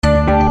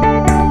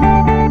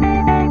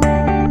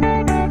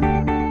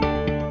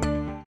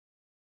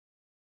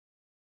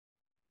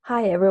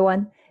Hi,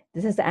 everyone.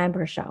 This is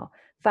Amber Shao,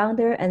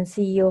 founder and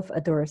CEO of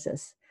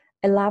Adorsys,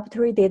 a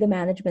laboratory data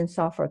management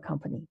software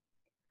company.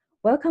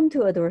 Welcome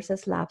to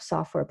Adorsys Lab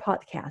Software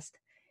Podcast.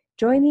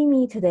 Joining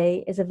me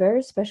today is a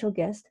very special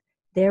guest,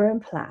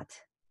 Darren Platt.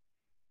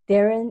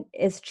 Darren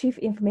is Chief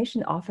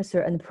Information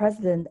Officer and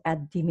President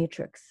at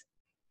Dmitrix.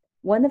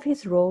 One of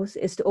his roles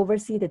is to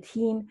oversee the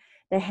team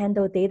that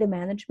handle data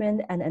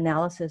management and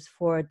analysis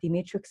for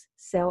Dmitrix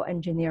cell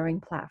engineering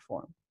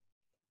platform.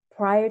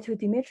 Prior to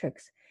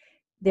Dmitrix,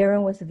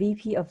 Darren was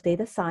VP of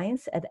Data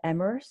Science at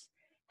Emers,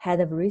 Head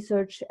of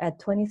Research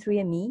at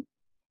 23andMe,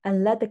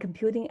 and led the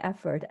computing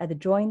effort at the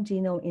Joint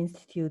Genome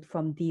Institute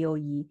from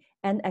DOE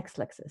and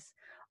Exelixis,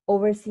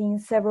 overseeing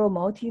several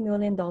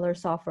multi-million-dollar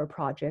software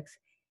projects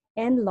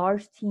and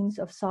large teams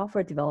of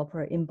software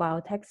developers in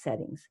biotech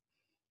settings,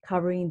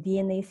 covering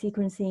DNA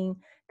sequencing,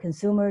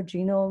 consumer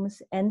genomes,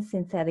 and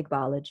synthetic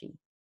biology.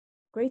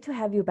 Great to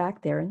have you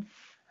back, Darren.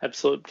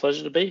 Absolute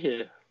pleasure to be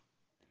here.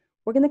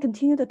 We're going to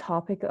continue the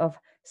topic of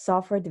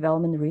software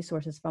development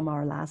resources from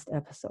our last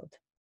episode.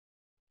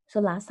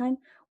 So last time,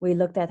 we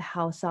looked at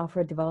how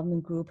software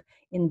development group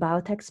in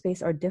biotech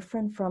space are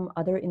different from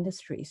other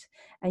industries.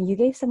 And you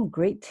gave some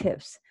great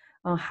tips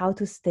on how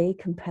to stay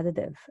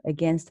competitive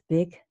against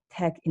big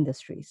tech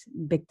industries,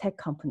 big tech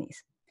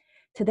companies.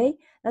 Today,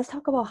 let's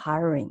talk about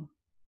hiring.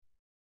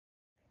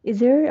 Is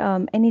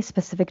there any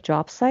specific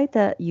job site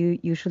that you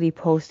usually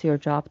post your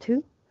job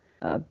to?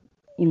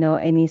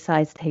 Any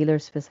sites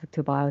tailored specific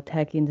to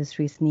biotech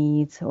industry's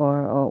needs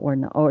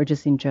or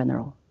just in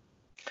general?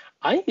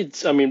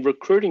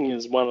 Recruiting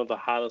is one of the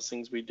hardest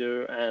things we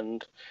do.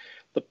 And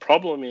the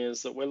problem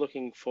is that we're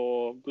looking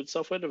for good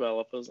software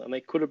developers and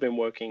they could have been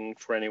working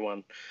for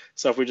anyone.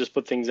 So if we just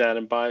put things out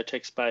in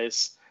biotech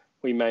space,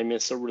 we may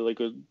miss a really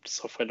good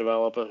software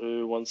developer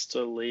who wants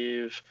to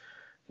leave,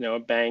 a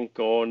bank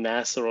or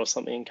NASA or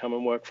something and come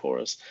and work for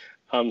us.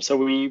 So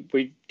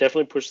we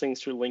definitely push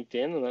things through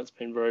LinkedIn, and that's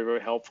been very, very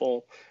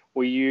helpful.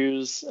 We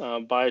use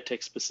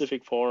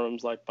biotech-specific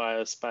forums like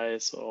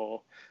Biospace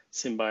or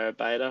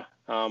SymBioBeta.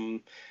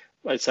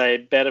 I'd say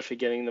better for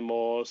getting the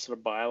more sort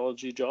of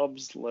biology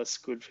jobs, less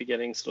good for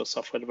getting sort of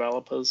software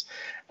developers.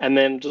 And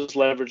then just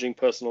leveraging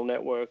personal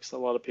networks. A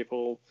lot of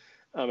people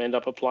end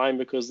up applying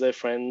because they're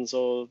friends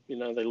or,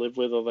 they live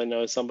with or they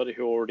know somebody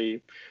who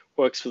already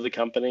works for the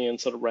company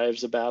and sort of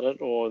raves about it,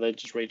 or they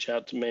just reach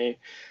out to me.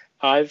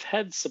 I've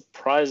had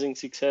surprising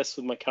success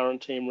with my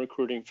current team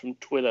recruiting from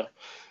Twitter.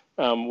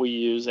 We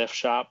use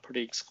F#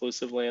 pretty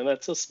exclusively, and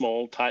that's a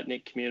small,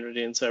 tight-knit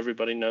community, and so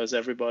everybody knows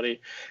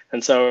everybody.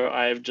 And so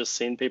I've just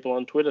seen people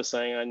on Twitter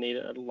saying, I need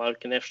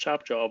an F#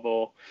 job,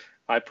 or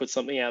I put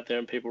something out there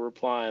and people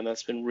reply, and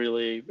that's been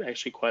really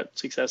actually quite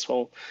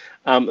successful.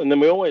 And then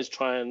we always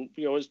try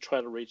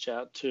to reach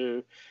out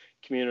to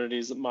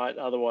communities that might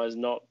otherwise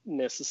not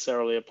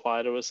necessarily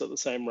apply to us at the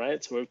same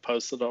rate. So we've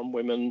posted on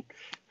Women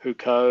Who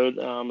Code,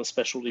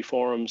 specialty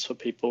forums for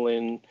people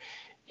in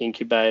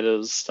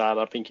incubators,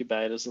 startup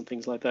incubators and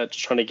things like that,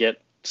 just trying to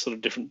get sort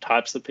of different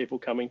types of people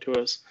coming to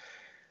us.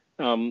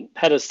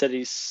 Had a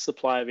steady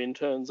supply of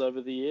interns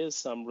over the years,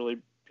 some really,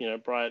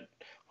 bright,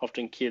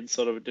 often kids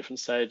sort of at different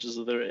stages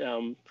of their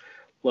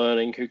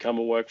learning who come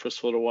and work for us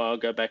for a little while,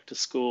 go back to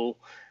school,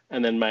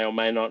 and then may or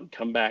may not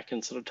come back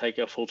and sort of take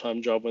a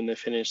full-time job when they're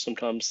finished.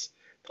 Sometimes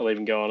they'll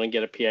even go on and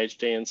get a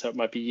PhD, and so it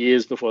might be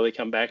years before they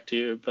come back to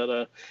you, but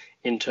an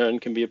intern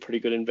can be a pretty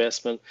good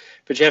investment.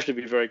 But you have to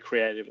be very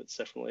creative. It's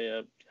definitely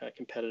a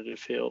competitive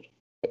field.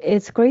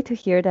 It's great to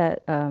hear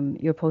that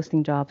you're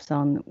posting jobs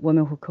on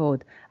Women Who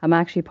Code. I'm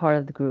actually part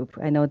of the group.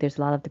 I know there's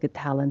a lot of good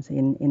talents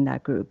in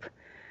that group.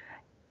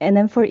 And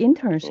then for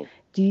interns,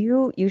 do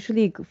you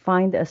usually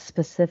find a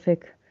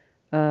specific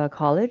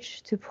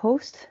college to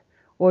post?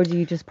 Or do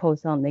you just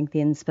post on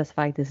LinkedIn,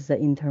 specify this is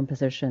an intern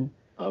position?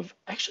 I've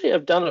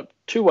done it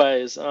two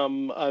ways.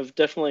 I've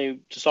definitely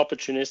just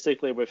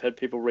opportunistically, we've had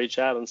people reach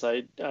out and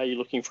say, are you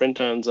looking for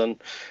interns?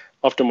 And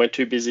often we're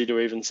too busy to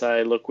even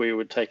say, look, we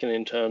would take an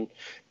intern.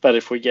 But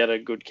if we get a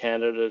good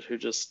candidate who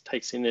just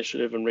takes the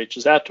initiative and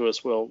reaches out to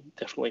us, we'll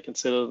definitely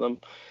consider them.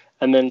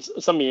 And then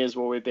some years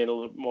where we've been a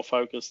little more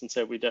focused and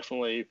said we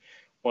definitely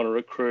want to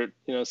recruit,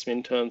 some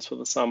interns for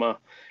the summer.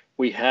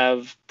 We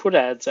have put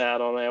ads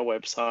out on our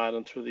website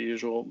and through the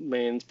usual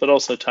means, but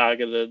also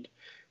targeted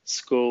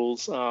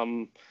schools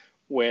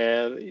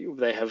where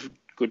they have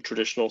good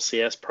traditional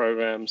CS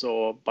programs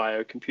or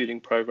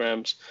biocomputing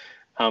programs,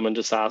 and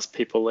just ask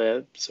people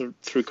there sort of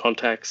through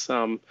contacts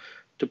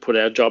to put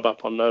our job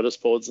up on notice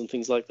boards and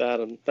things like that,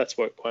 and that's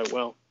worked quite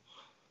well.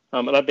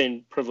 And I've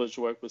been privileged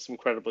to work with some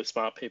incredibly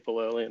smart people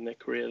early in their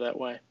career that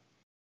way.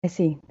 I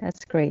see.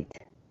 That's great.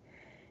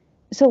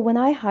 So when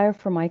I hire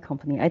for my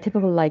company, I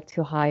typically like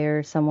to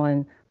hire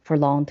someone for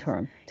long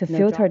term. To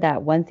filter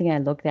that, one thing I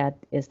looked at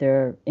is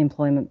their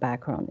employment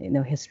background,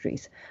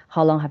 histories.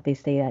 How long have they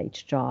stayed at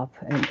each job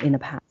in the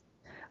past?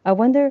 I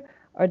wonder,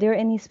 are there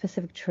any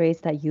specific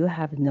traits that you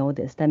have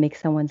noticed that make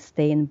someone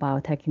stay in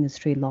biotech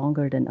industry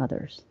longer than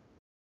others?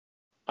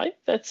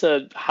 That's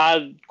a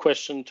hard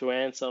question to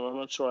answer. I'm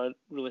not sure I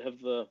really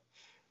don't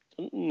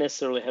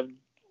necessarily have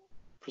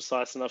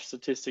precise enough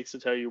statistics to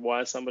tell you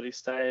why somebody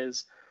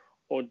stays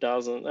or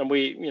doesn't.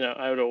 And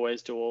I would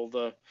always do all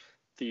the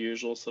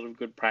usual sort of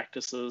good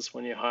practices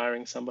when you're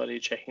hiring somebody,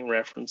 checking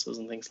references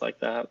and things like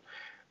that,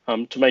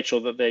 to make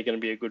sure that they're going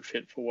to be a good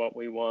fit for what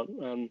we want.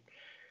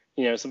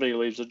 Somebody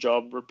leaves a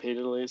job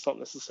repeatedly, it's not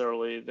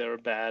necessarily they're a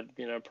bad,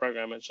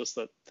 programmer. It's just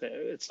that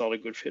it's not a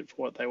good fit for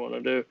what they want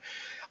to do.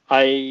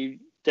 I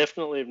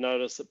definitely have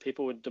noticed that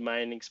people with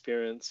domain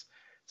experience,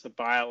 so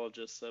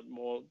biologists,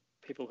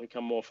 people who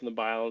come more from the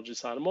biology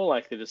side, are more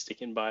likely to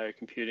stick in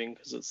biocomputing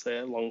because it's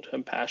their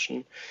long-term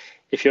passion.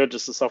 If you're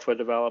just a software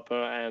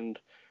developer and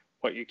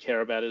what you care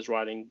about is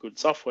writing good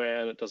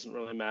software, and it doesn't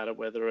really matter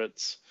whether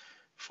it's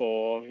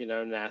for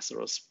NASA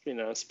or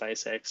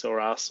SpaceX or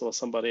us or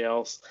somebody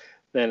else,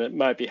 then it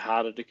might be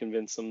harder to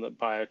convince them that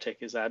biotech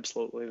is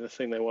absolutely the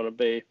thing they want to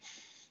be.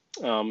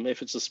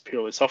 If it's just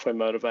purely software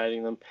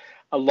motivating them,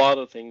 a lot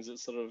of things that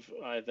sort of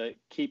either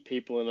keep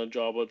people in a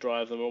job or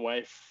drive them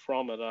away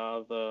from it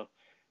are the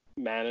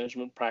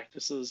management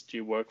practices. Do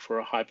you work for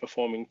a high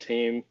performing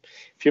team?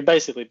 If you're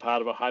basically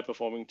part of a high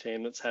performing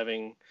team that's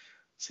having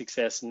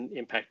success and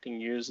impacting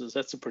users,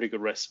 that's a pretty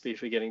good recipe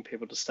for getting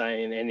people to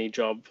stay in any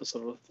job for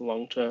sort of the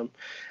long term.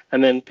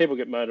 And then people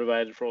get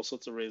motivated for all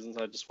sorts of reasons.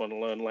 I just want to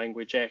learn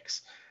language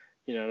X,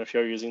 and if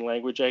you're using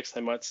language X,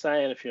 they might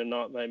stay, and if you're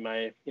not, they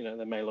may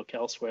look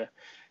elsewhere.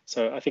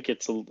 So I think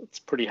it's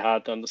pretty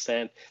hard to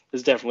understand.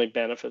 There's definitely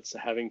benefits to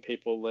having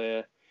people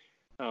there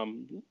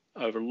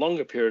over a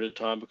longer period of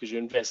time, because you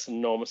invest an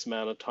enormous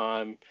amount of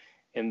time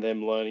in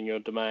them learning your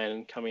domain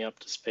and coming up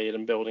to speed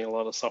and building a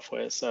lot of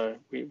software. So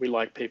we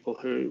like people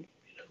who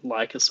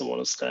like us and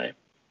want to stay.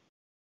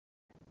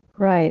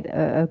 Right,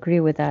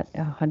 agree with that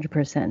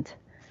 100%.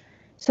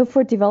 So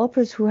for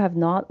developers who have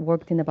not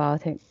worked in the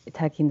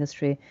biotech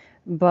industry,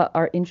 but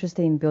are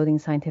interested in building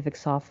scientific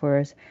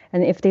softwares,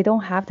 and if they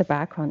don't have the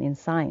background in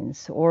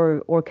science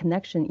or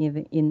connection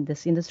even in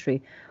this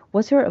industry,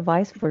 what's your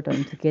advice for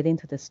them to get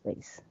into this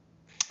space?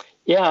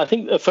 Yeah, I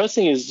think the first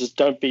thing is just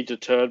don't be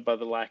deterred by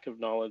the lack of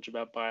knowledge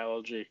about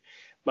biology.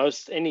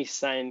 Any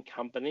sane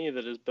company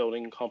that is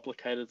building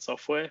complicated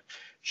software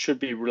should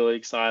be really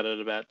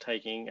excited about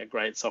taking a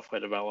great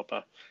software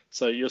developer.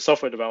 So your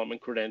software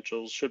development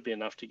credentials should be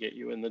enough to get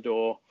you in the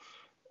door,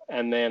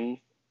 and then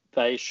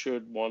they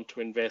should want to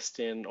invest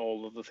in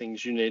all of the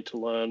things you need to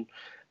learn.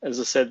 As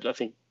I said, I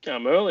think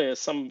earlier,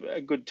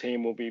 a good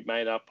team will be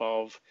made up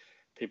of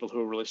people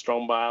who are really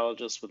strong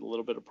biologists with a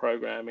little bit of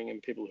programming,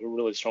 and people who are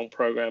really strong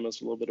programmers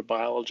with a little bit of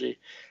biology.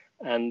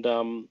 And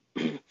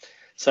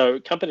so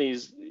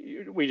companies,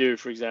 we do,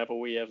 for example,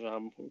 we have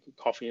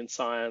coffee and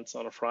science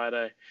on a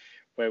Friday,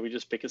 where we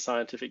just pick a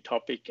scientific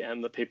topic,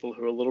 and the people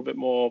who are a little bit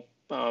more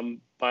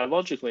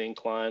biologically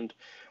inclined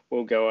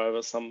will go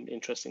over some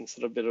interesting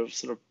bit of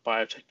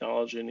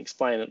biotechnology and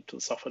explain it to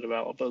the software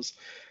developers.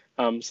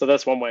 So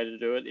that's one way to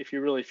do it. If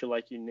you really feel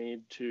like you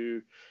need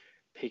to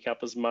pick up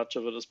as much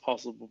of it as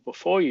possible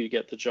before you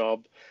get the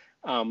job,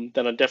 then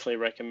I definitely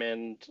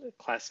recommend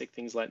classic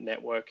things like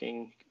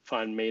networking.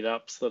 Find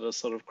meetups that are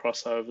sort of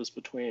crossovers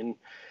between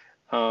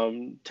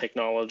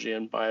technology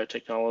and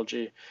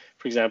biotechnology.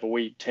 For example,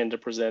 we tend to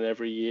present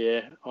every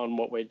year on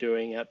what we're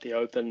doing at the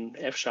Open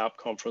F#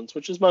 conference,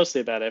 which is mostly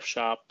about F#,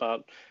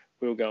 but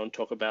we'll go and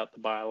talk about the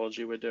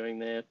biology we're doing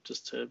there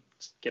just to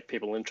get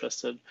people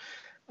interested.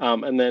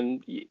 And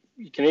then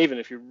you can, even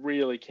if you're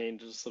really keen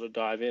to sort of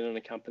dive in and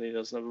a company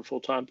doesn't have a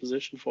full-time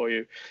position for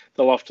you,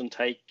 they'll often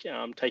take you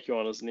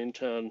on as an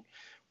intern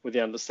with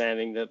the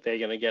understanding that they're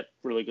going to get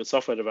really good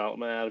software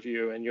development out of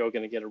you, and you're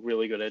going to get a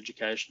really good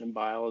education in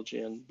biology,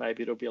 and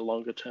maybe it'll be a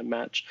longer-term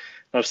match.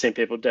 And I've seen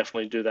people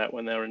definitely do that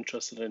when they're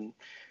interested in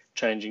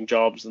changing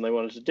jobs and they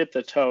wanted to dip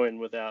their toe in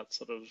without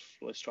sort of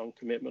really strong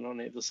commitment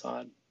on either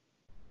side.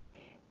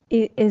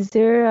 Is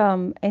there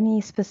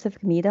any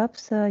specific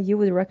meetups you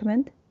would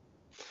recommend?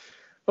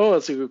 Oh,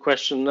 that's a good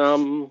question.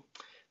 I've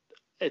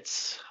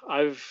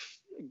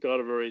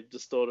got a very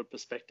distorted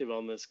perspective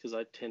on this because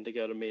I tend to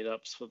go to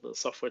meetups for the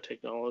software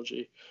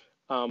technology,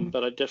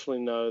 but I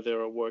definitely know there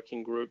are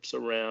working groups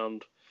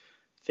around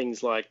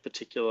things like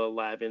particular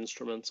lab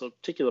instruments or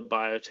particular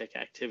biotech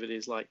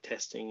activities like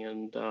testing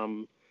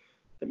and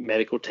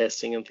medical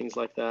testing and things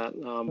like that.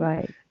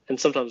 Right. And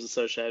sometimes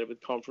associated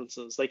with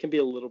conferences. They can be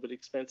a little bit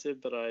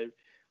expensive, but I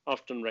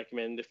often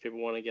recommend, if people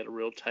want to get a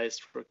real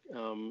taste for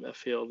a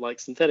field like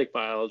synthetic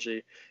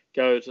biology,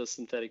 go to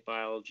Synthetic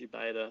Biology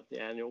Beta,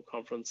 the annual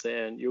conference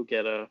there, and you'll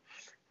get a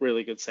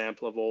really good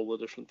sample of all the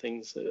different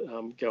things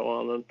that go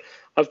on. And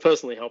I've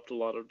personally helped a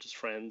lot of just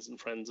friends and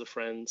friends of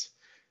friends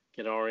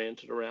get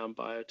oriented around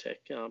biotech,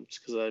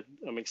 just because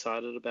I'm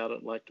excited about it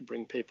and like to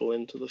bring people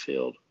into the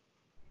field.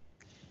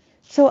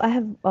 So I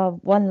have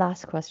one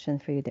last question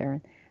for you,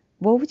 Darren.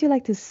 What would you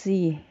like to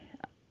see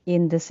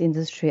in this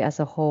industry as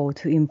a whole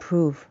to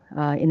improve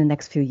in the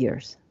next few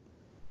years?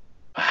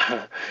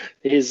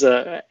 It is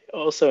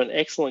also an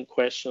excellent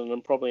question,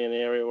 and probably an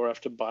area where I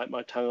have to bite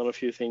my tongue on a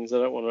few things. I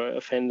don't want to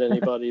offend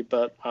anybody,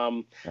 but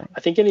right. I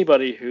think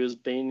anybody who's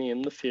been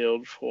in the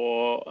field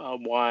for a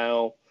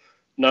while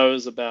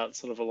knows about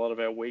sort of a lot of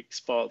our weak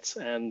spots.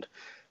 And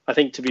I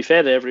think, to be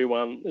fair to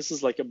everyone, this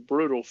is like a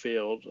brutal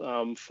field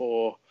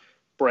for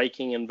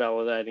breaking and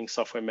validating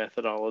software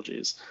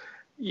methodologies.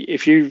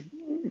 If you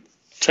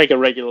take a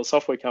regular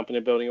software company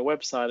building a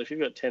website, if you've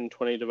got 10,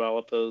 20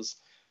 developers,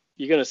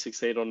 you're going to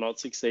succeed or not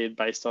succeed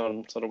based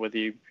on sort of whether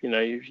you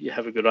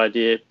have a good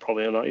idea,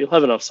 probably or not. You'll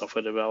have enough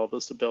software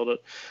developers to build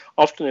it.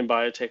 Often in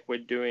biotech, we're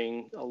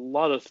doing a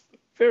lot of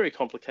very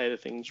complicated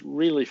things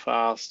really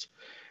fast,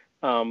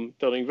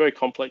 building very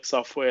complex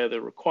software. The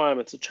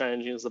requirements are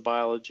changing as the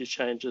biology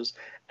changes,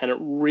 and it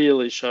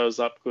really shows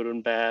up good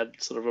and bad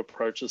sort of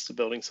approaches to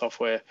building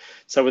software.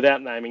 So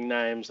without naming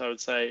names, I would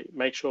say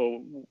make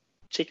sure,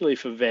 particularly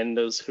for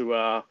vendors who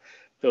are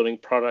building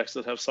products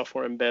that have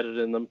software embedded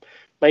in them,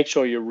 make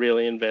sure you're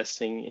really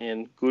investing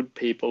in good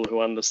people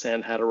who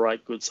understand how to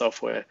write good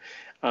software.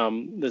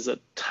 There's a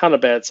ton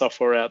of bad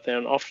software out there,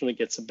 and often it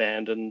gets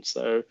abandoned.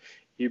 So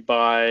you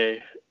buy,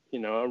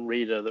 a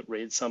reader that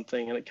reads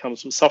something, and it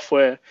comes with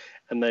software,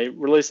 and they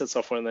release that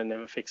software and they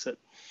never fix it.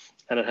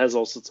 And it has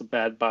all sorts of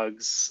bad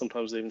bugs,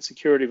 sometimes even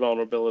security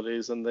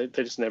vulnerabilities, and they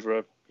just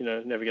never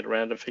get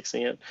around to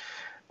fixing it.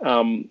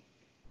 And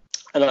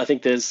I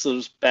think there's sort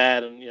of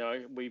bad, and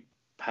we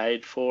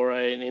paid for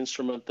an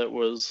instrument that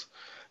was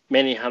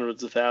many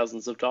hundreds of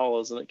thousands of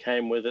dollars, and it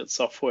came with its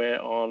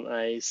software on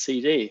a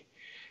CD.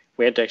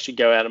 We had to actually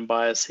go out and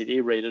buy a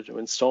CD reader to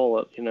install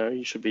it.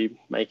 You should be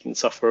making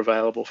software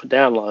available for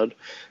download.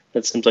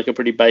 That seems like a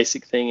pretty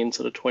basic thing in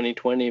sort of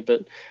 2020,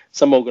 but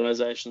some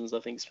organizations, I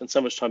think, spend so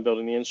much time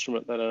building the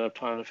instrument they don't have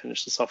time to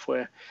finish the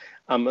software.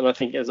 And I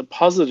think as a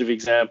positive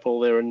example,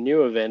 there are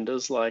newer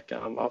vendors like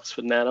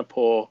Oxford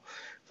Nanopore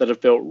that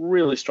have built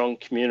really strong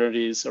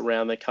communities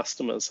around their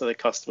customers, so their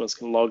customers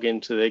can log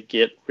into their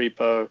Git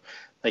repo,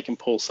 they can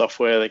pull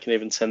software, they can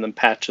even send them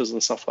patches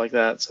and stuff like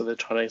that. So they're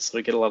trying to sort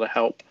of get a lot of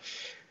help.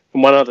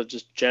 And one other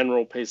just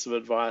general piece of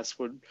advice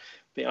would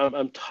be,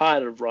 I'm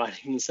tired of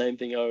writing the same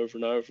thing over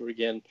and over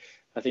again.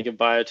 I think of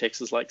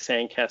biotechs as like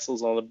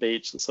sandcastles on the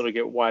beach that sort of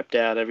get wiped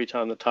out every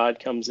time the tide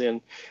comes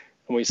in,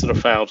 and we sort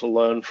of fail to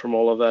learn from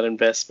all of that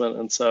investment.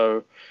 And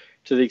so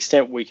to the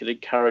extent we could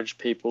encourage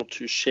people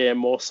to share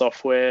more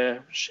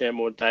software, share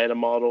more data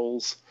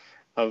models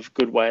of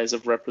good ways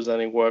of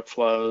representing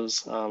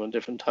workflows and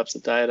different types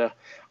of data,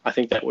 I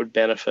think that would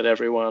benefit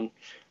everyone.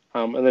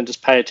 And then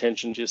just pay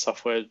attention to your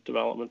software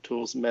development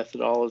tools and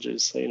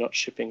methodologies so you're not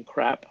shipping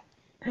crap.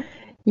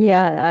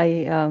 Yeah,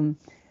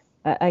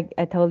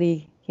 I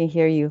totally can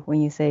hear you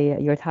when you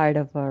say you're tired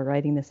of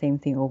writing the same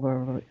thing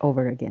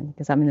over again,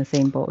 because I'm in the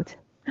same boat.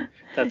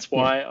 That's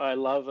why I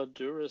love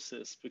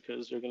AduraSys,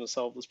 because you're going to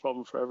solve this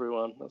problem for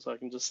everyone. So I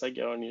can just say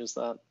go and use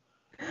that.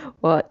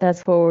 Well,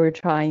 that's what we're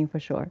trying for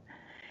sure.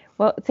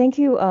 Well, thank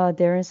you,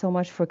 Darren, so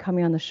much for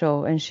coming on the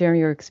show and sharing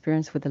your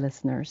experience with the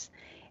listeners.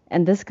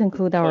 And this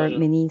concludes our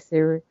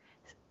mini-series.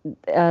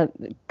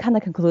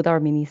 Conclude our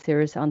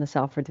mini-series on the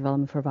software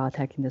development for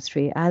biotech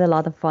industry. I had a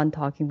lot of fun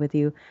talking with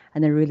you,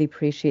 and I really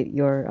appreciate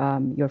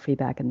your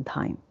feedback and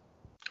time.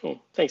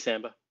 Cool. Thanks,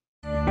 Amber.